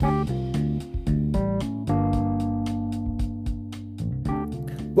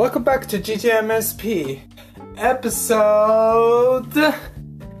Welcome back to GTMSP, episode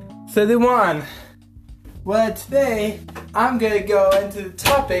 31. Well, today I'm gonna go into the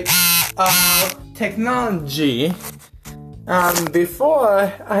topic of technology.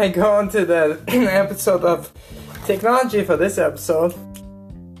 Before I go into the episode of technology for this episode,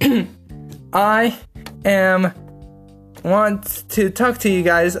 I want to talk to you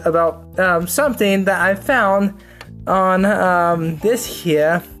guys about something that I found on this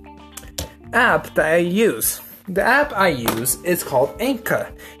here app that I use. The app I use is called Anchor.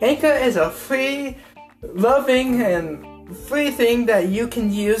 Anchor is a free, loving, and free thing that you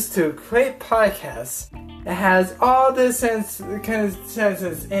can use to create podcasts. It has all the senses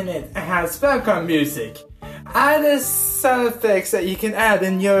in it. It has background music, other sound effects that you can add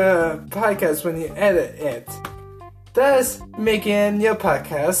in your podcast when you edit it, thus making your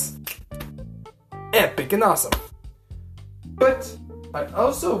podcast epic and awesome. But I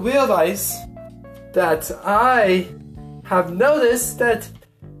also realize that I have noticed that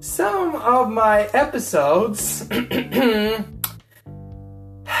some of my episodes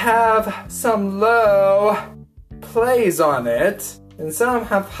have some low plays on it, and some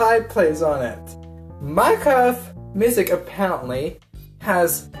have high plays on it. Minecraft Music apparently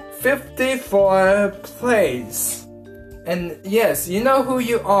has 54 plays. And yes, you know who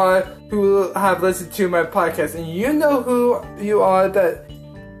you are who have listened to my podcast, and you know who you are that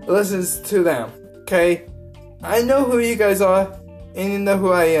listens to them, okay? I know who you guys are, and you know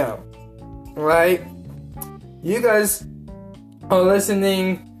who I am, right? You guys are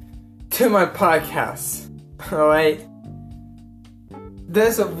listening to my podcast, alright?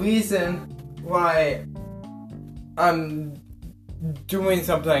 There's a reason why I'm doing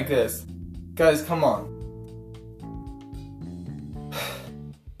something like this. Guys, come on.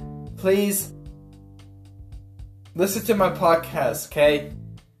 Please listen to my podcast, okay?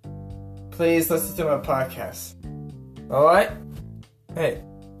 Please listen to my podcast. Alright? Hey.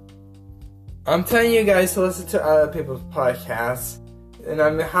 I'm telling you guys to listen to other people's podcasts, and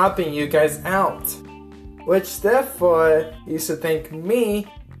I'm helping you guys out. Which therefore you should thank me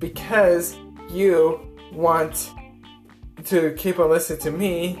because you want to keep on listening to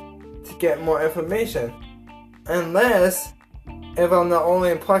me to get more information. Unless if I'm the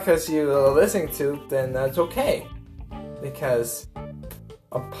only podcast you are listening to, then that's okay. Because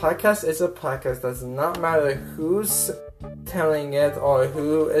a podcast is a podcast. Does not matter who's telling it or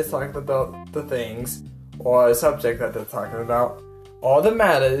who is talking about the things or a subject that they're talking about. All that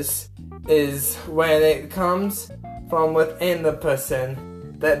matters is when it comes from within the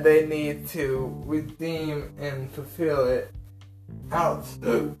person that they need to redeem and fulfill it out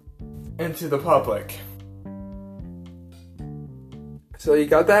into the public. So you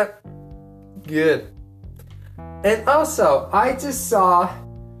got that? Good. And also, I just saw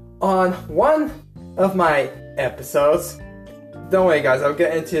on one of my episodes. Don't worry, guys. I'll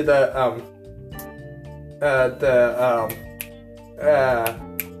get into the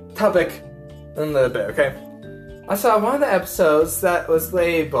topic in a little bit. Okay. I saw one of the episodes that was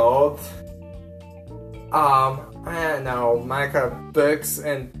labeled I don't know, Minecraft books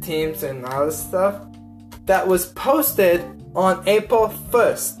and teams and all this stuff that was posted on April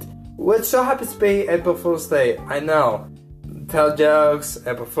 1st, which so happens to be April Fool's Day. I know. Tell jokes,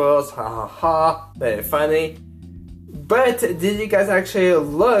 April Fools, ha ha ha, very funny. But did you guys actually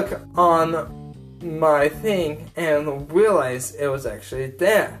look on my thing and realize it was actually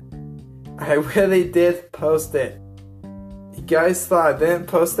there? I really did post it. You guys thought I didn't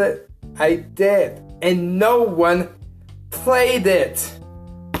post it? I did. And no one played it.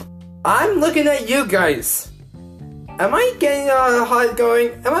 I'm looking at you guys. Am I getting the heart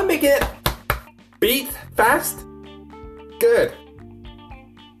going? Am I making it beat fast? Good.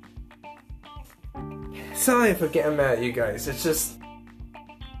 Sorry for getting mad at you guys. It's just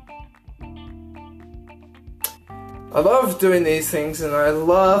I love doing these things, and I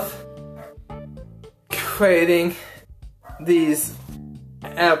love creating these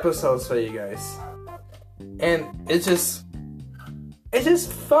episodes for you guys. And it's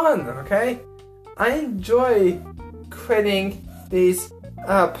just fun, okay? I enjoy creating these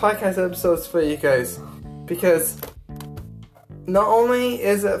podcast episodes for you guys because not only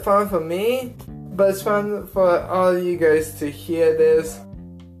is it fun for me, but it's fun for all you guys to hear this,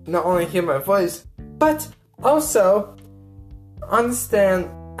 not only hear my voice, but also understand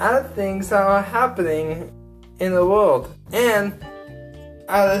other things that are happening in the world and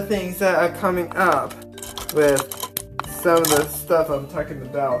other things that are coming up with some of the stuff I'm talking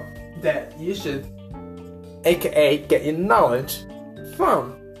about that you should aka get your knowledge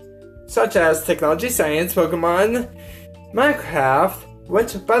from, such as technology, science, Pokemon, Minecraft,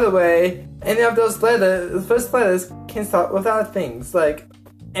 Which, by the way, any of those letters, the first letters can start with other things. Like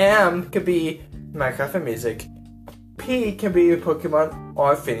M could be Minecraft and music. P can be Pokemon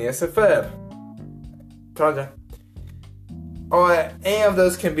or Phineas and Ferb. Told ya. Or any of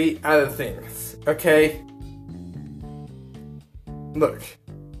those can be other things. Okay? Look.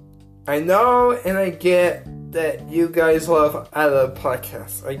 I know and I get that you guys love other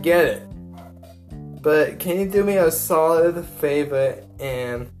podcasts. I get it. But can you do me a solid favor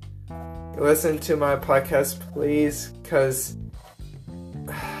and listen to my podcast, please? Because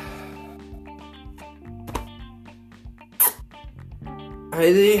I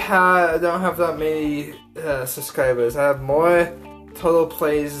really don't have that many subscribers. I have more total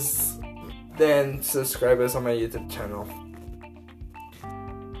plays than subscribers on my YouTube channel.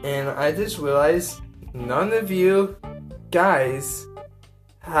 And I just realized none of you guys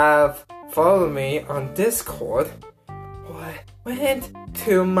have followed me on Discord or went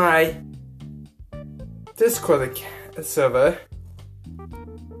to my Discord server.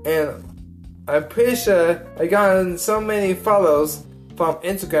 And I'm pretty sure I got so many follows from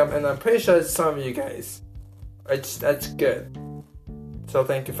Instagram, and I'm pretty sure it's some of you guys. That's good. So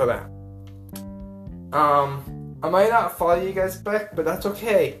thank you for that. I might not follow you guys back, but that's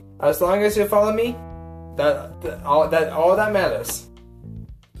okay. As long as you follow me, all that matters.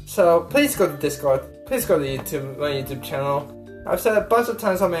 So please go to Discord. Please go to YouTube, my YouTube channel. I've said it a bunch of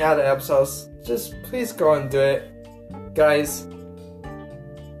times on my other episodes. Just please go and do it, guys.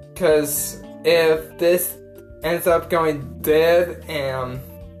 Because if this ends up going dead and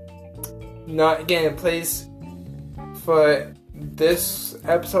not getting plays for this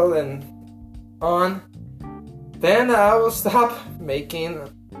episode and on, then I will stop making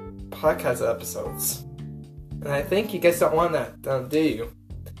podcast episodes. And I think you guys don't want that, do you?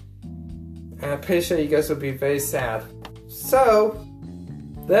 And I'm pretty sure you guys will be very sad. So,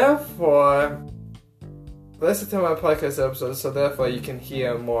 therefore, listen to my podcast episodes so therefore you can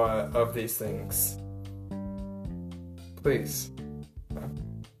hear more of these things. Please.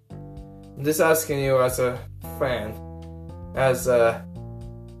 I'm just asking you as a friend. As a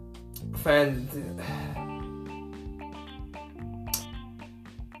friend.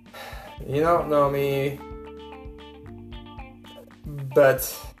 You don't know me,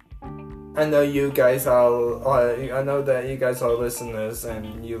 but I know you guys are, I know that you guys are listeners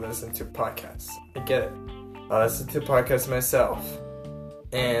and you listen to podcasts. I get it. I listen to podcasts myself.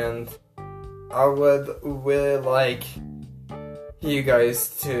 And I would really like you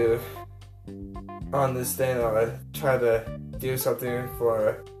guys to understand or try to do something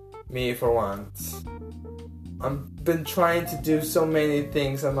for me for once. I've been trying to do so many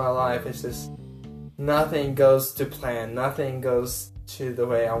things in my life. It's just nothing goes to plan. Nothing goes to the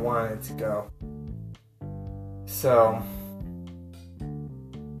way I want it to go. So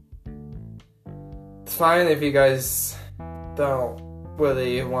it's fine if you guys don't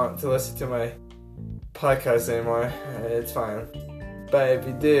really want to listen to my podcast anymore. It's fine. But if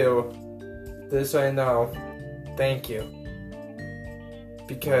you do, just so you know, thank you.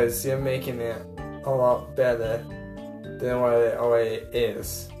 Because you're making it a lot better than what it already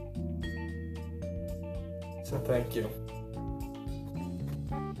is. So thank you.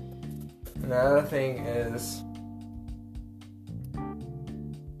 Another thing is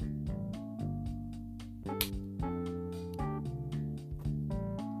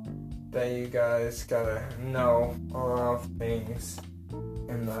that you guys gotta know a lot of things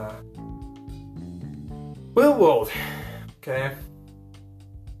in the real world. Okay?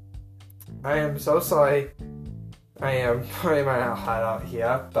 I am so sorry. I am putting my heart out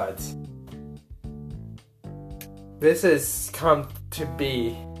here, but this has come to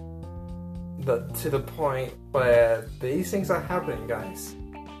be to the point where these things are happening, guys.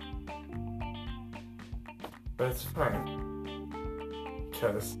 But it's fine,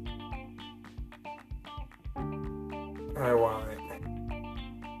 because I want it.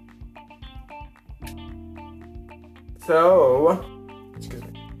 So, excuse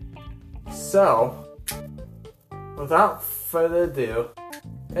me. So, without further ado,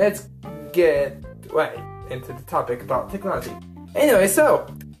 let's get right into the topic about technology. Anyway, so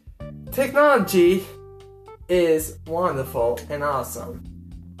technology is wonderful and awesome,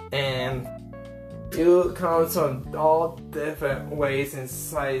 and it comes from all different ways and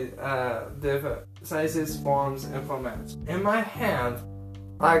different sizes, forms, and formats. In my hand,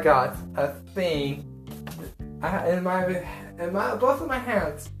 I got a thing. In both of my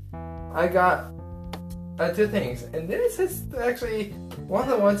hands, I got two things, and this is actually one of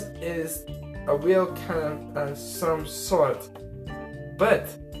the ones is a real kind of some sort, but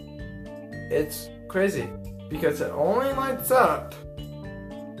it's crazy because it only lights up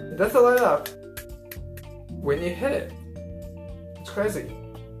doesn't light up when you hit it. It's crazy.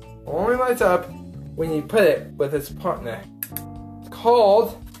 It only lights up when you put it with its partner. It's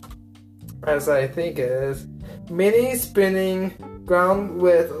called, as I think it is, mini spinning ground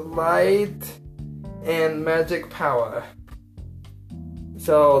with light and magic power.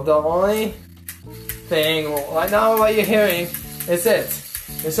 So the only thing right now what you're hearing is it.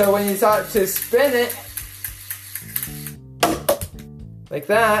 And so when you start to spin it like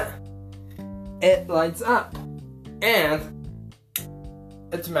that, it lights up and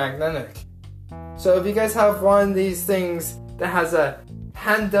it's magnetic. So if you guys have one of these things that has a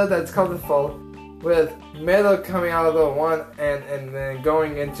handle that's colorful with metal coming out of the one and then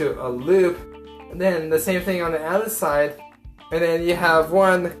going into a loop, and then the same thing on the other side, and then you have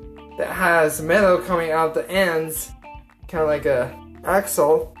one that has metal coming out the ends, kind of like a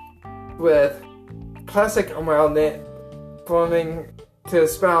axle with plastic around it forming to a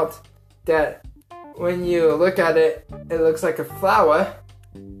spout that when you look at it, it looks like a flower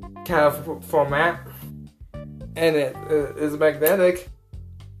kind of format, and it is magnetic.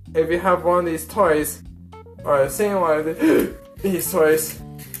 If you have one of these toys, or seen one of these toys,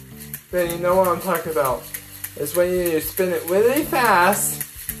 then you know what I'm talking about. It's when you spin it really fast,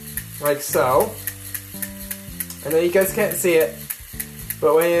 like so. I know you guys can't see it,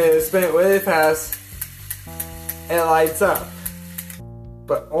 but when you spin it really fast, it lights up.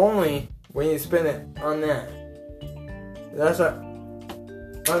 But only when you spin it on that. That's what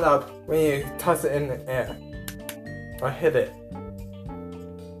light up when you toss it in the air or hit it.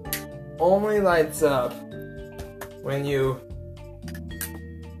 Only lights up when you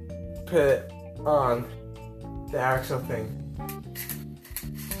put it on the actual thing.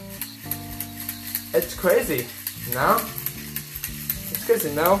 It's crazy, no? It's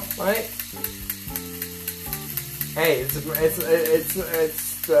crazy, no? Right? Hey, it's the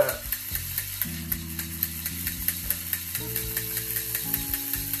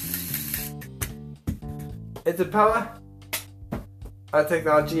it's the power of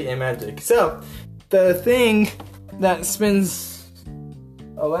technology and magic. So, the thing that spins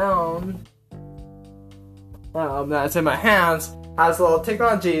around that's in my hands has little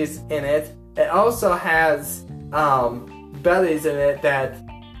technologies in it. It also has bellies in it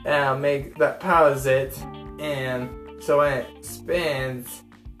that powers it, and so when it spins,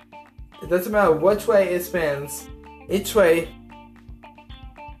 it doesn't matter which way it spins, each way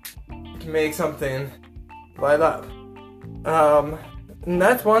can make something light up. And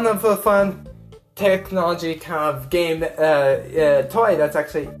that's one of the fun technology kind of game toy that's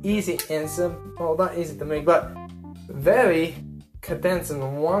actually easy and simple. Well, not easy to make, but very condensed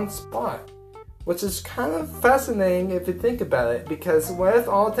in one spot, which is kind of fascinating if you think about it, because with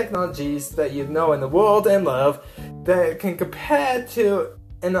all technologies that you know in the world and love that can compare to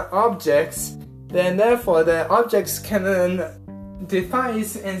in the objects, then therefore the objects can then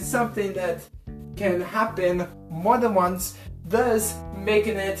devise in something that can happen more than once, thus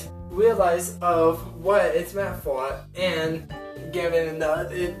making it realize of what it's meant for and giving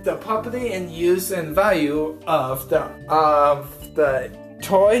the property and use and value of the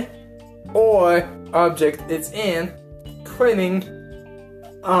toy or object it's in, creating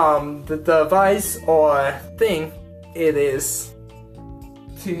the device or thing it is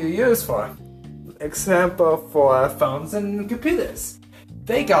to use for. Example for phones and computers.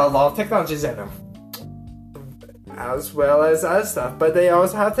 They got a lot of technologies in them, as well as other stuff, but they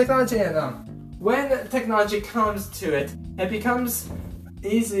also have technology in them. When technology comes to it, it becomes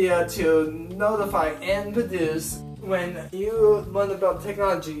easier to notify and produce. When you learn about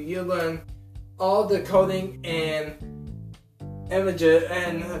technology, you learn all the coding and images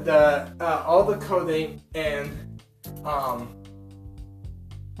and all the coding and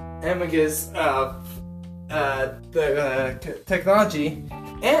images of the technology,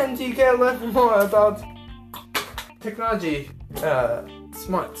 and you can learn more about technology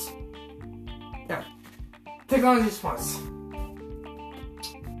smarts. Yeah, technology smarts.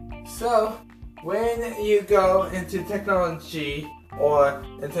 So when you go into technology or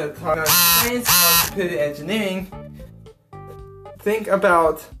into science or computer engineering, think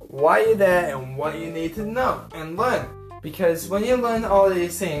about why you're there and what you need to know and learn. Because when you learn all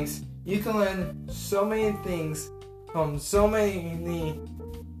these things, you can learn so many things from so many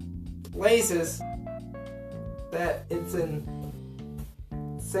places that it's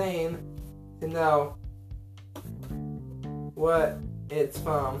insane to know what it's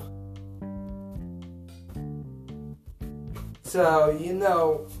from. So you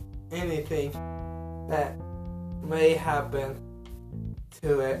know anything that may happen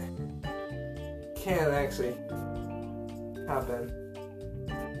to it can actually happen.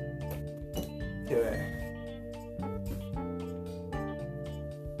 to it.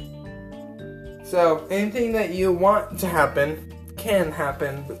 So anything that you want to happen can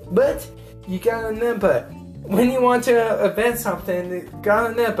happen, but you gotta remember, when you want to invent something, you gotta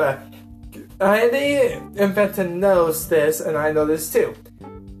remember, the inventor knows this, and I know this too.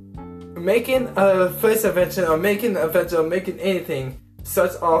 Making a first invention, or making an invention, or making anything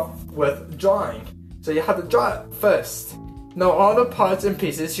starts off with drawing. So you have to draw it first. Know all the parts and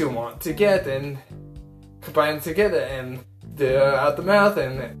pieces you want to get, and combine it together, and do it out the mouth,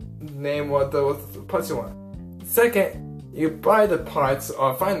 and name what those parts you want. Second, you buy the parts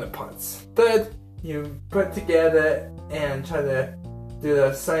or find the parts. Third, you put together and try to do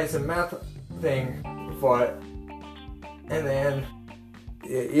the science and math thing for it. And then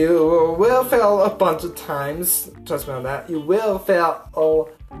you will fail a bunch of times. Trust me on that. You will fail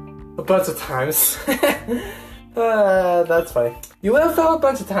a bunch of times. That's funny. You will fail a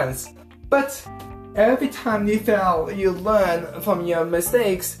bunch of times. But every time you fail, you learn from your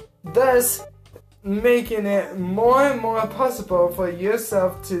mistakes, thus making it more and more possible for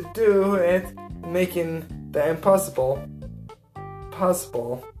yourself to do it, making the impossible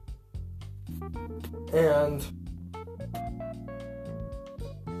possible. And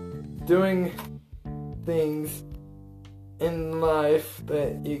doing things in life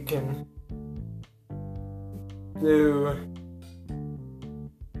that you can do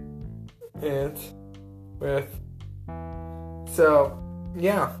it with. So,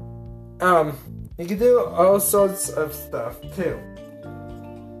 yeah. You can do all sorts of stuff too.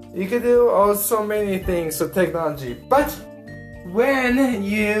 You can do so many things with technology, but when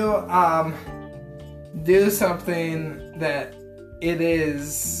you do something that it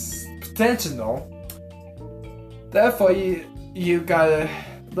is potential, therefore you gotta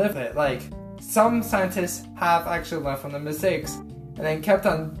live it. Like, some scientists have actually learned from their mistakes and then kept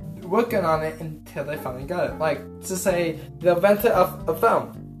on working on it until they finally got it. Like, to say, the inventor of a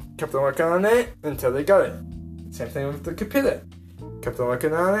phone kept on working on it until they got it. Same thing with the computer. Kept on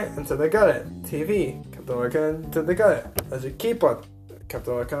working on it until they got it. TV, kept on working until they got it. As a keyboard, kept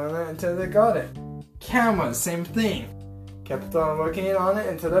on working on it until they got it. Cameras, same thing. Kept on working on it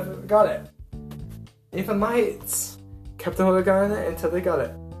until they got it. Even lights, kept on working on it until they got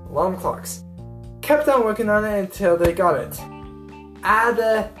it. Alarm clocks, kept on working on it until they got it.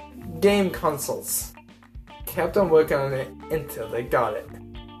 Other game consoles, kept on working on it until they got it.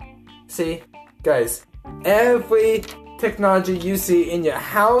 See, guys, every technology you see in your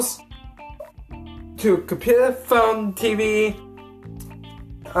house, to computer, phone, TV,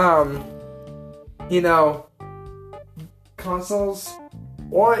 consoles,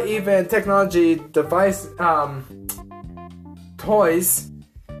 or even technology device, toys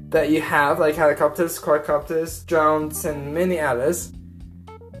that you have, like helicopters, quadcopters, drones, and many others.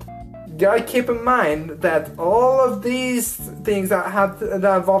 You gotta keep in mind that all of these things that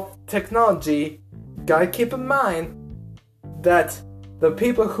involve technology, gotta keep in mind that the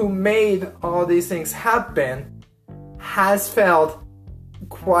people who made all these things happen has failed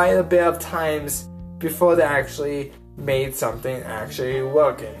quite a bit of times before they actually made something actually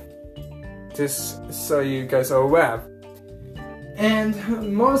working. Just so you guys are aware. And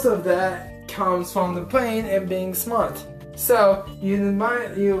most of that comes from the brain and being smart. So you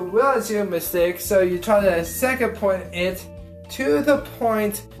realize your mistake, so you try to second point it to the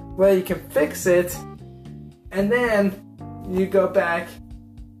point where you can fix it, and then you go back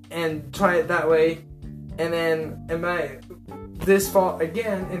and try it that way, and then it might this fault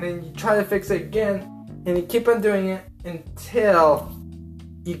again, and then you try to fix it again, and you keep on doing it until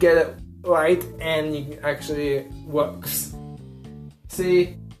you get it right and it actually works.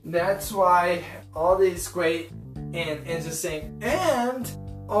 See, that's why all these great and interesting and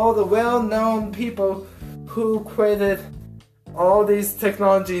all the well-known people who created all these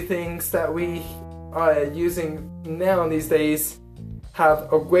technology things that we are using now these days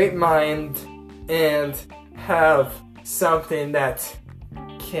have a great mind and have something that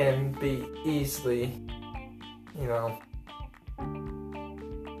can be easily,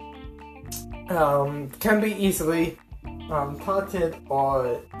 can be easily taught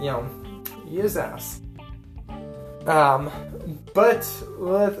or, used as. But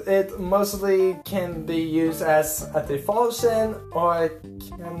with it mostly can be used as a defaultion or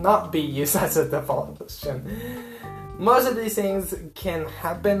cannot be used as a defaultion. Most of these things can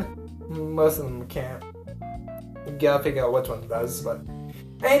happen, most of them can't. You gotta figure out which one does, but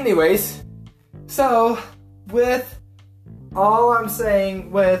anyways, so with all I'm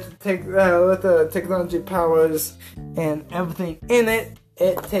saying with the technology powers and everything in it,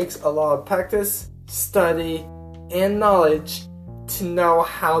 it takes a lot of practice, study, and knowledge to know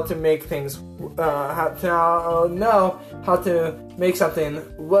how to make things, know how to make something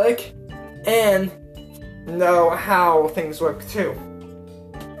work, and know how things work too.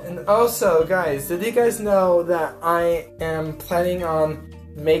 And also, guys, did you guys know that I am planning on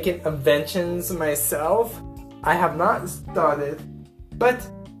making inventions myself? I have not started, but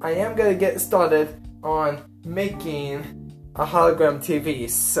I am gonna get started on making a hologram TV,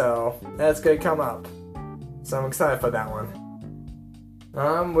 so that's gonna come up. So I'm excited for that one.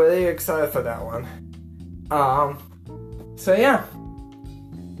 I'm really excited for that one. So yeah.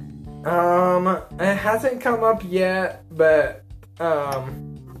 It hasn't come up yet, but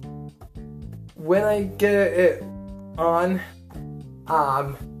when I get it on,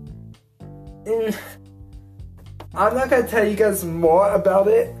 I'm not gonna tell you guys more about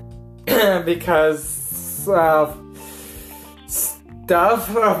it because of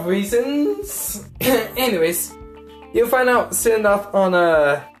reasons. Anyways, you'll find out soon enough on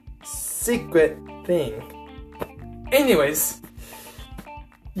a secret thing. Anyways,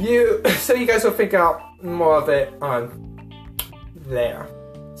 so you guys will figure out more of it on there.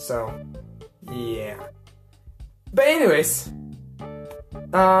 So yeah. But anyways,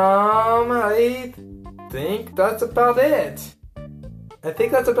 I think that's about it. I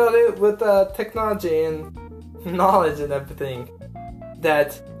think that's about it with technology and knowledge and everything.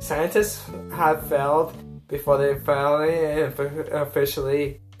 That scientists have failed before they finally and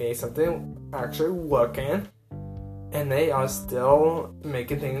officially made something actually working. And they are still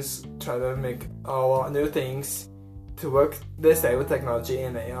making things, trying to make a lot of new things to work this day with technology,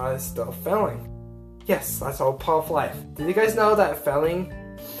 and they are still failing. Yes, that's all part of life. Did you guys know that failing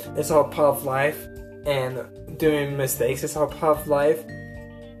is all part of life, and doing mistakes is all part of life,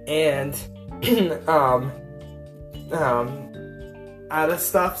 and other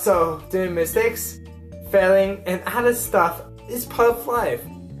stuff? So doing mistakes, failing, and other stuff is part of life.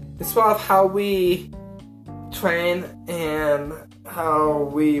 It's part of how we train and how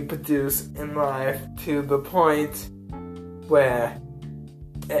we produce in life, to the point where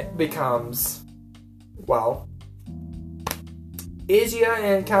it becomes, well, easier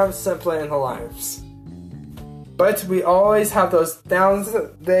and kind of simpler in our lives. But we always have those down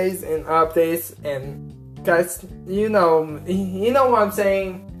days and up days, and guys, you know what I'm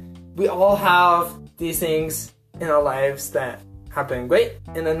saying. We all have these things in our lives that have been great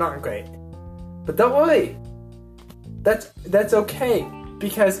and they're not great. But don't worry. That's okay,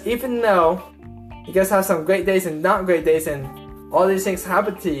 because even though you guys have some great days and not great days, and all these things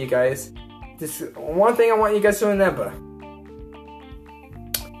happen to you guys, this one thing I want you guys to remember: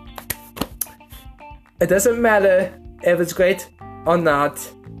 it doesn't matter if it's great or not,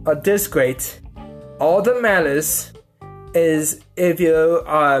 or this great. All that matters is if you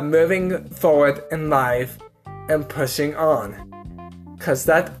are moving forward in life and pushing on, cause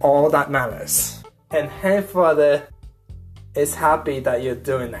that's all that matters. And Heavenly Father is happy that you're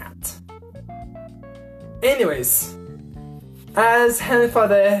doing that. Anyways, as Heavenly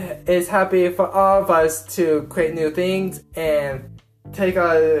Father is happy for all of us to create new things and take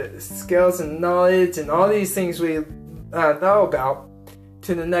our skills and knowledge and all these things we know about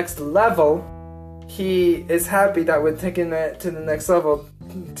to the next level, He is happy that we're taking it to the next level,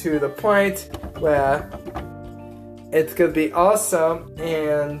 to the point where it's gonna be awesome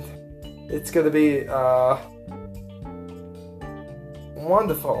and it's gonna be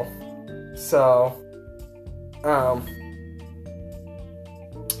wonderful. So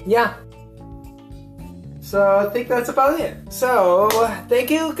yeah, so I think that's about it. So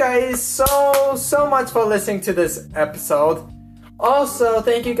thank you guys so much for listening to this episode. Also,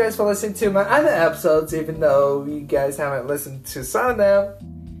 thank you guys for listening to my other episodes, even though you guys haven't listened to some of them.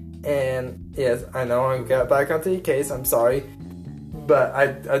 And yes, I know I got back onto your case, I'm sorry, but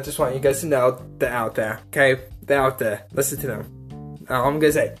I just want you guys to know they're out there, okay? They're out there. Listen to them. All I'm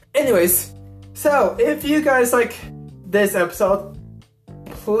gonna say. Anyways, so if you guys like this episode,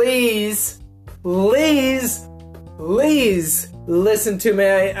 please listen to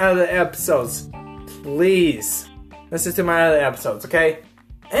my other episodes. Please listen to my other episodes, okay?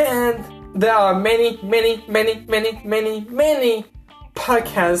 And there are many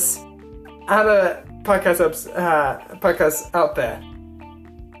podcasts, other podcasts out there,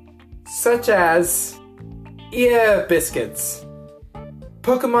 such as Ear Biscuits,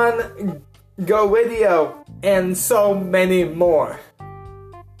 Pokemon Go Radio, and so many more.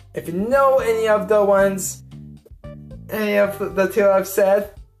 If you know any of the ones, any of the two I've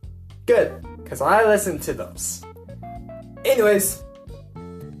said, good, because I listen to those. Anyways,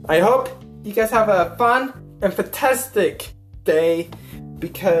 I hope you guys have a fun and fantastic day,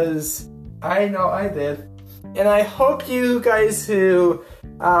 because I know I did. And I hope you guys who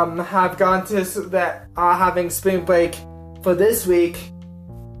have gone to that are having spring break for this week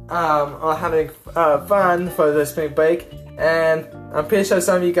are having fun for the spring break. And I'm pretty sure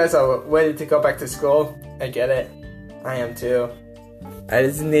some of you guys are ready to go back to school. I get it. I am too. I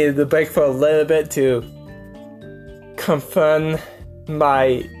just needed the break for a little bit to confirm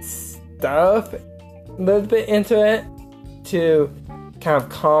my stuff a little bit into it, to kind of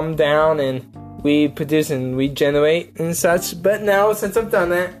calm down and reproduce and regenerate and such. But now, since I've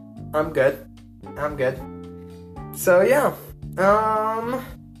done it, I'm good. So yeah.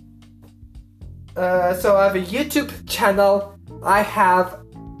 So I have a YouTube channel. I have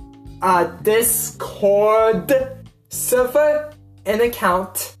a Discord server, an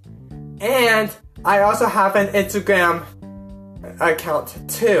account, and I also have an Instagram account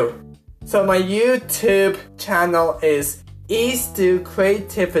too. So my YouTube channel is eStew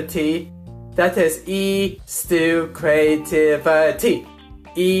Creativity. That is eStew Creativity.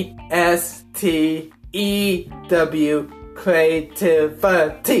 ESTEW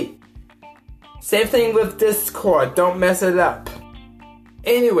Creativity. Same thing with Discord, don't mess it up.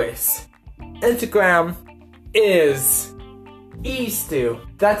 Anyways, Instagram is eStew.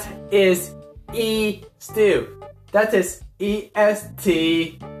 That is eStew. That is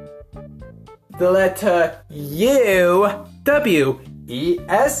EST, the letter UW.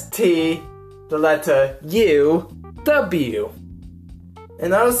 EST, the letter UW.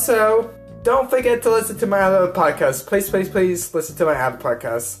 And also, don't forget to listen to my other podcasts. Please listen to my other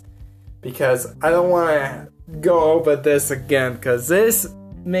podcasts. Because I don't want to go over this again, because this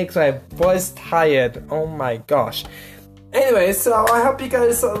makes my voice tired. Oh my gosh. Anyway, so I hope you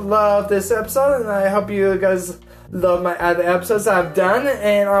guys love this episode, and I hope you guys love my other episodes I've done,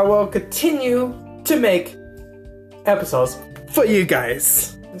 and I will continue to make episodes for you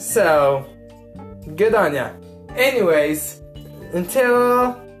guys. So, good on ya. Anyways,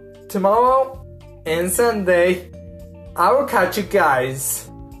 until tomorrow and Sunday, I will catch you guys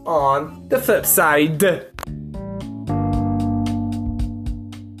on the flip side.